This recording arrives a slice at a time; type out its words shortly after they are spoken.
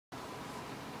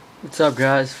What's up,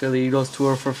 guys? Philly Eagles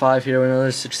 245 here with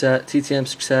another success, TTM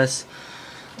Success.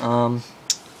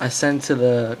 I sent to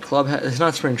the clubhouse. It's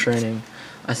not spring training.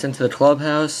 I sent to the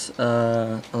clubhouse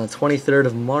on the 23rd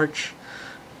of March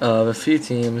of a few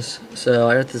teams. So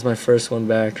I got this my first one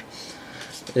back.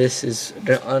 This is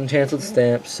the uncanceled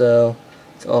stamp, so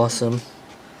it's awesome.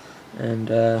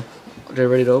 And I'll get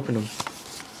ready to open them.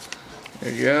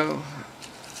 There you go.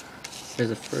 Here's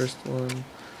the first one.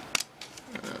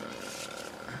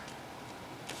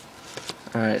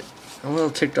 Alright, I'm a little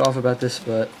ticked off about this,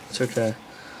 but it's okay.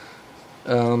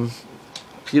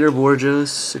 Peter Bourjos,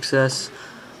 Success.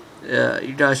 Yeah,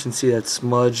 you guys can see that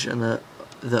smudge and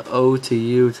the O to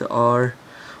U to R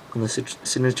on the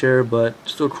signature, but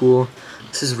still cool.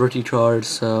 This is rookie card,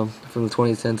 so from the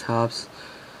 2010 Topps.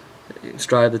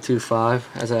 Subsribe the 2.5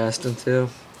 as I asked him to.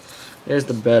 Here's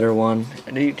the better one,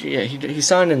 and he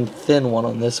signed in thin one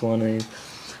on this one, and he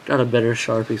got a better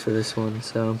Sharpie for this one.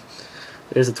 So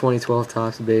there's a 2012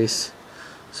 Topps base.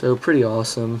 So pretty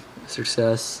awesome.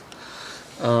 Success.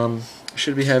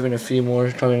 Should be having a few more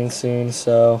coming in soon,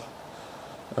 so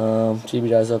keep you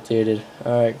guys updated.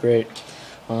 Alright, great.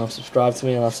 Subscribe to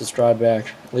me and I'll subscribe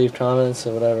back. Leave comments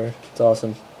or whatever. It's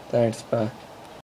awesome. Thanks. Bye.